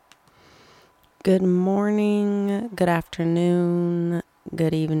Good morning, good afternoon,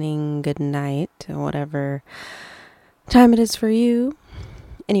 good evening, good night, whatever time it is for you.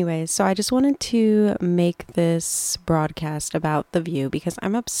 Anyways, so I just wanted to make this broadcast about The View because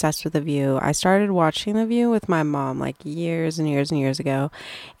I'm obsessed with The View. I started watching The View with my mom like years and years and years ago,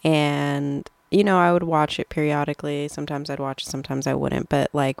 and I would watch it periodically. Sometimes I'd watch it, sometimes I wouldn't. But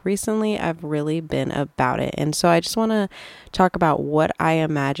like recently, I've really been about it. And so I just want to talk about what I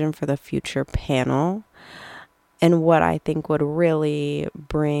imagine for the future panel and what I think would really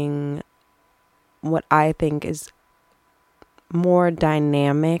bring what I think is more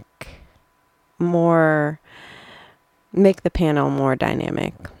dynamic, more make the panel more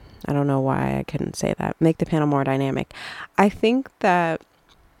dynamic. I don't know why I couldn't say that. Make the panel more dynamic. I think that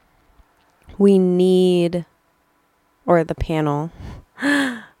we need, or the panel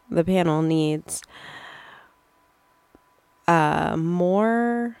needs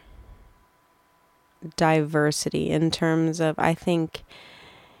more diversity in terms of, I think,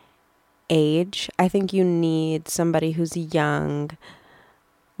 age. I think you need somebody who's young,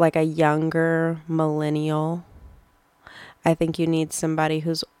 like a younger millennial. I think you need somebody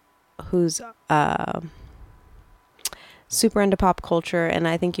who's super into pop culture, and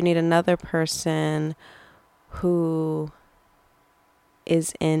I think you need another person who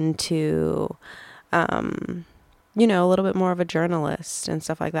is into a little bit more of a journalist and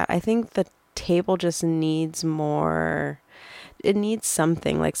stuff like that. I think the table just needs more. It needs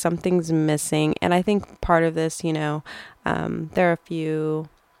something, like something's missing. And I think part of this, there are a few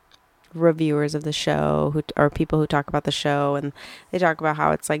reviewers of the show who or people who talk about the show, and they talk about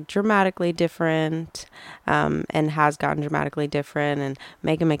how it's like dramatically different, and has gotten dramatically different, and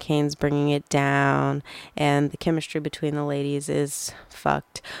Meghan McCain's bringing it down, and the chemistry between the ladies is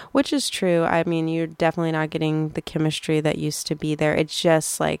fucked, which is true. I mean, you're definitely not getting the chemistry that used to be there. It's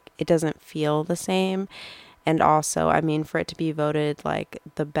just like it doesn't feel the same. And also, I mean, for it to be voted like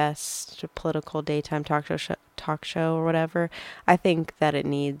the best political daytime talk show or whatever, I think that it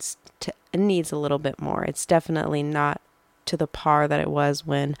needs a little bit more. It's definitely not to the par that it was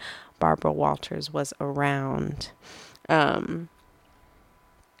when Barbara Walters was around. But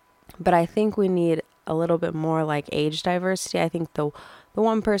I think we need a little bit more like age diversity. I think the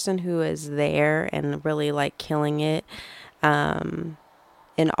one person who is there and really like killing it,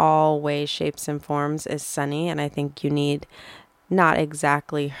 in all ways, shapes, and forms is Sunny. And I think you need not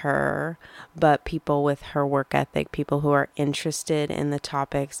exactly her, but people with her work ethic, people who are interested in the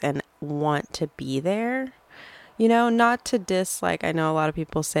topics and want to be there. Not to diss, like, I know a lot of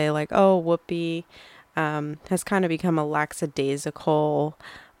people say, like, oh, Whoopi has kind of become a lackadaisical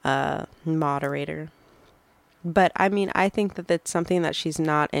moderator. But I mean, I think that that's something that she's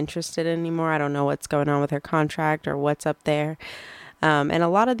not interested in anymore. I don't know what's going on with her contract or what's up there. And a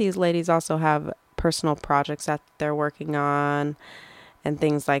lot of these ladies also have personal projects that they're working on and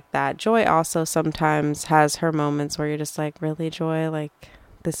things like that. Joy also sometimes has her moments where you're just like, really, Joy? Like,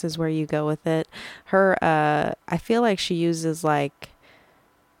 this is where you go with it. I feel like she uses like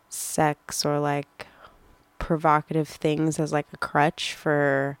sex or like provocative things as like a crutch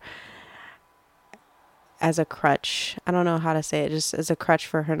as a crutch. I don't know how to say it, just as a crutch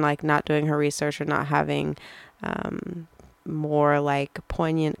for her, like not doing her research or not having, more like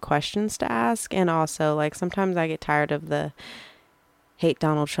poignant questions to ask. And also, like, sometimes I get tired of the hate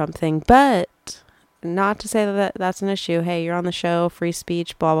Donald Trump thing, but not to say that that's an issue. Hey, you're on the show, free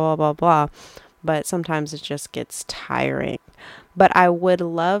speech, blah blah blah blah. But sometimes it just gets tiring. But I would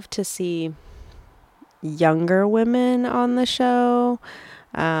love to see younger women on the show,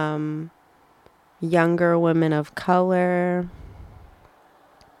 younger women of color,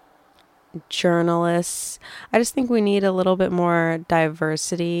 journalists. I just think we need a little bit more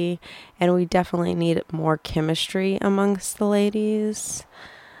diversity, and we definitely need more chemistry amongst the ladies.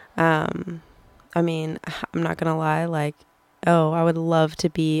 I mean, I'm not gonna lie, like, oh, I would love to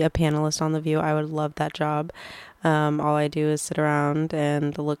be a panelist on The View. I would love that job. All I do is sit around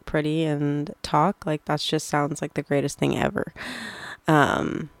and look pretty and talk. Like, that just sounds like the greatest thing ever.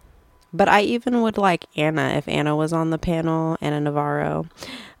 But I even would like Anna, if Anna was on the panel, Anna Navarro,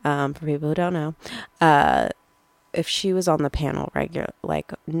 for people who don't know, if she was on the panel regular,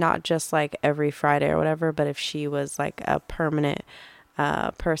 like not just like every Friday or whatever, but if she was like a permanent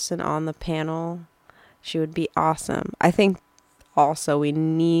person on the panel, she would be awesome. I think also we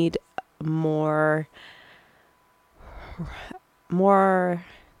need more more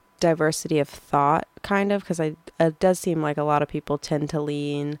diversity of thought, kind of, because it does seem like a lot of people tend to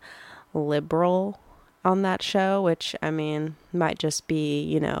lean liberal on that show, which I mean might just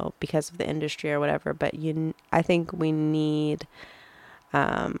be, because of the industry or whatever, but I think we need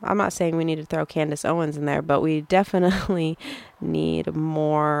I'm not saying we need to throw Candace Owens in there, but we definitely need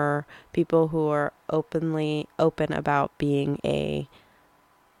more people who are open about being a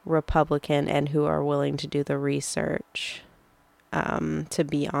Republican and who are willing to do the research to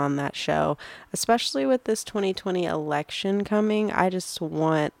be on that show, especially with this 2020 election coming. I just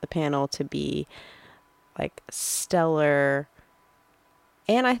want the panel to be like stellar.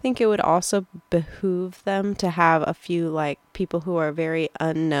 And I think it would also behoove them to have a few like people who are very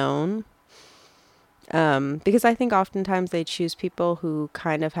unknown. Because I think oftentimes they choose people who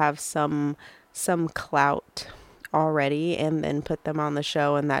kind of have some clout already and then put them on the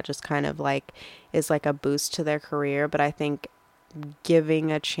show, and that just kind of like is like a boost to their career. But I think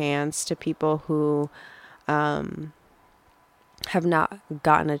giving a chance to people who have not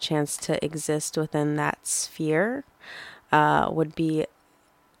gotten a chance to exist within that sphere would be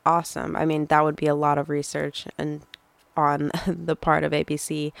awesome. I mean, that would be a lot of research and on the part of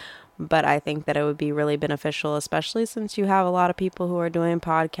ABC, but I think that it would be really beneficial, especially since you have a lot of people who are doing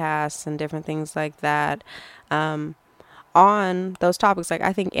podcasts and different things like that on those topics. Like,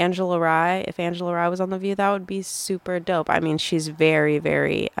 I think Angela Rye, if Angela Rye was on The View, that would be super dope. I mean, she's very,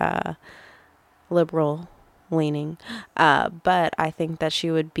 very liberal leaning, but I think that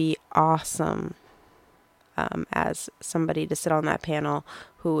she would be awesome as somebody to sit on that panel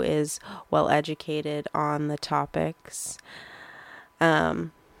who is well educated on the topics.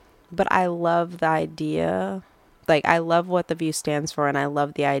 But I love the idea, like I love what The View stands for, and I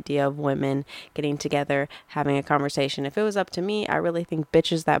love the idea of women getting together, having a conversation. If it was up to me, I really think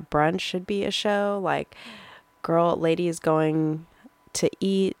Bitches That Brunch should be a show, like ladies going to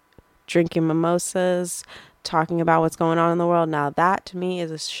eat, drinking mimosas, talking about what's going on in the world. Now that to me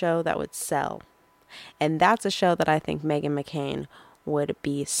is a show that would sell. And that's a show that I think Meghan McCain would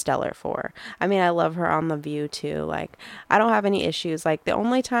be stellar for. I mean, I love her on The View too. Like, I don't have any issues. Like, the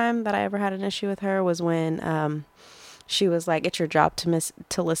only time that I ever had an issue with her was when she was like, "It's your job to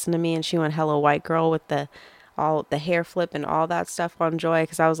listen to me," and she went "Hello White Girl" with all the hair flip and all that stuff on Joy,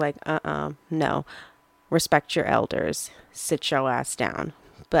 because I was like, no, respect your elders, sit your ass down.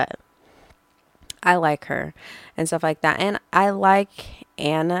 But I like her and stuff like that. And I like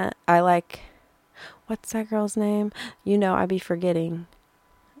Anna. What's that girl's name? I be forgetting.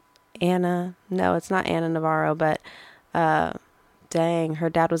 Anna. No, it's not Anna Navarro, but dang, her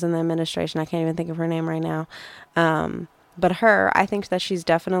dad was in the administration. I can't even think of her name right now. But I think that she's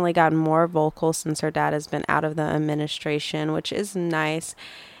definitely gotten more vocal since her dad has been out of the administration, which is nice.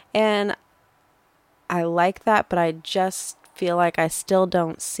 And I like that, but I just feel like I still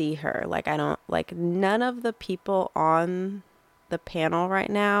don't see her. Like, I don't, like, none of the people on the panel right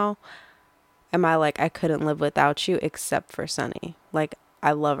now am I like, I couldn't live without you, except for Sunny. Like,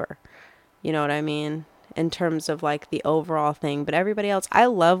 I love her. You know what I mean? In terms of like the overall thing. But everybody else, I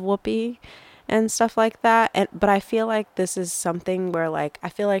love Whoopi and stuff like that. But I feel like this is something where like, I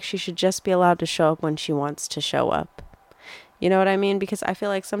feel like she should just be allowed to show up when she wants to show up. You know what I mean? Because I feel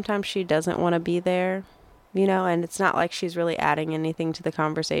like sometimes she doesn't want to be there, and it's not like she's really adding anything to the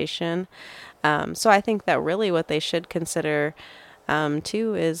conversation. So I think that really what they should consider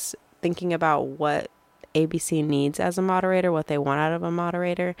too is thinking about what ABC needs as a moderator, what they want out of a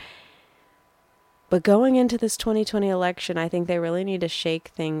moderator. But going into this 2020 election, I think they really need to shake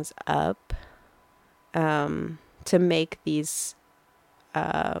things up to make it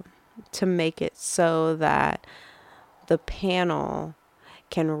so that the panel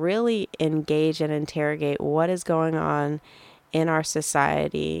can really engage and interrogate what is going on in our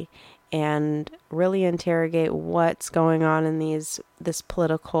society, and really interrogate what's going on in this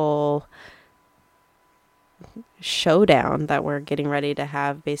political showdown that we're getting ready to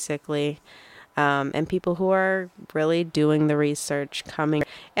have, basically. And people who are really doing the research coming.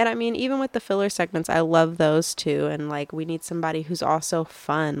 And I mean, even with the filler segments, I love those too. And like, we need somebody who's also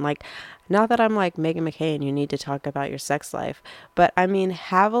fun. Like, not that I'm like Meghan McCain, you need to talk about your sex life, but I mean,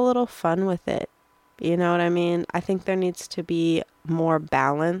 have a little fun with it. You know what I mean? I think there needs to be more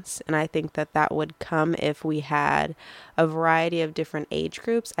balance, and I think that would come if we had a variety of different age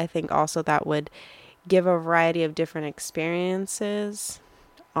groups. I think also that would give a variety of different experiences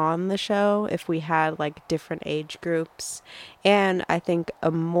on the show if we had like different age groups. And I think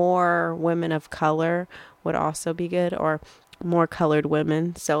more women of color would also be good, or more colored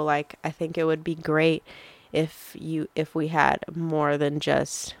women. So like, I think it would be great if we had more than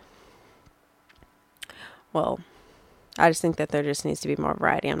just, well, I just think that there just needs to be more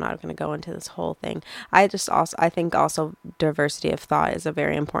variety. I'm not going to go into this whole thing. I think also diversity of thought is a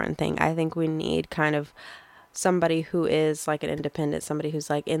very important thing. I think we need kind of somebody who is like an independent, somebody who's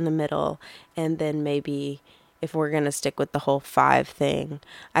like in the middle, and then maybe, if we're going to stick with the whole five thing.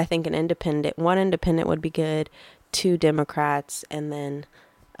 I think one independent would be good, two Democrats, and then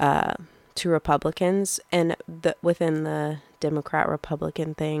two Republicans. And within the Democrat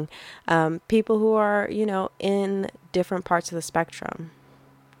Republican thing, people who are, in different parts of the spectrum.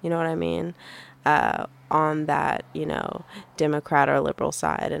 You know what I mean? On that, Democrat or liberal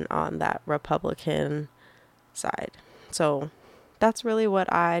side, and on that Republican side. So that's really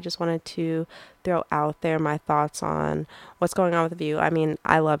what I just wanted to throw out there, my thoughts on what's going on with The View. I mean,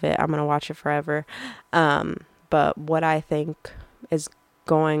 I love it. I'm going to watch it forever. But what I think is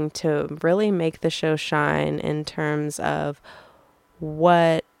going to really make the show shine in terms of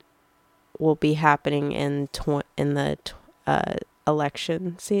what will be happening in the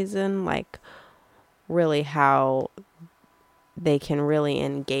election season, like really how they can really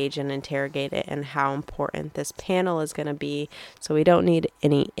engage and interrogate it, and how important this panel is going to be. So we don't need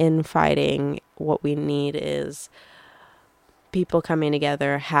any infighting. What we need is people coming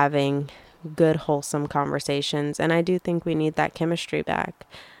together, having good, wholesome conversations. And I do think we need that chemistry back,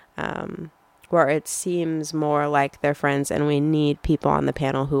 where it seems more like they're friends, and we need people on the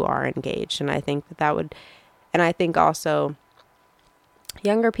panel who are engaged. And I think and I think also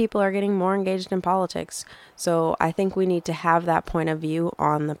younger people are getting more engaged in politics. So I think we need to have that point of view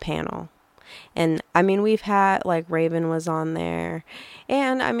on the panel. And I mean, we've had, like, Raven was on there,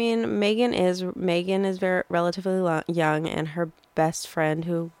 and I mean, Megan is very relatively young, and her best friend,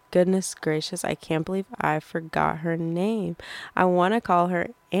 who, goodness gracious, I can't believe I forgot her name. I want to call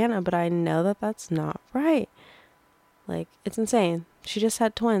her Anna, but I know that that's not right. Like, it's insane. She just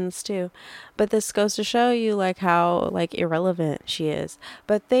had twins too. But this goes to show you, like, how, like, irrelevant she is.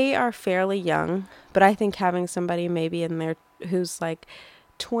 But they are fairly young. But I think having somebody maybe in there who's like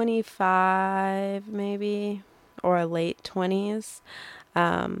 25 maybe, or late 20s,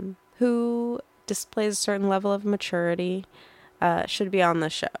 who displays a certain level of maturity, should be on the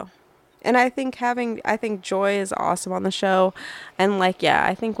show. And I think Joy is awesome on the show. And, like, yeah,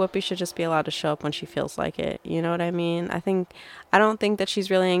 I think Whoopi should just be allowed to show up when she feels like it. You know what I mean? I don't think that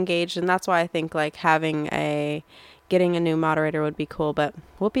she's really engaged. And that's why I think, like, getting a new moderator would be cool. But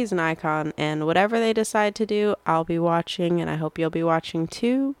Whoopi's an icon. And whatever they decide to do, I'll be watching. And I hope you'll be watching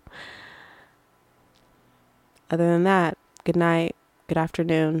too. Other than that, good night, good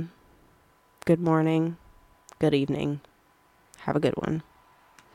afternoon, good morning, good evening. Have a good one.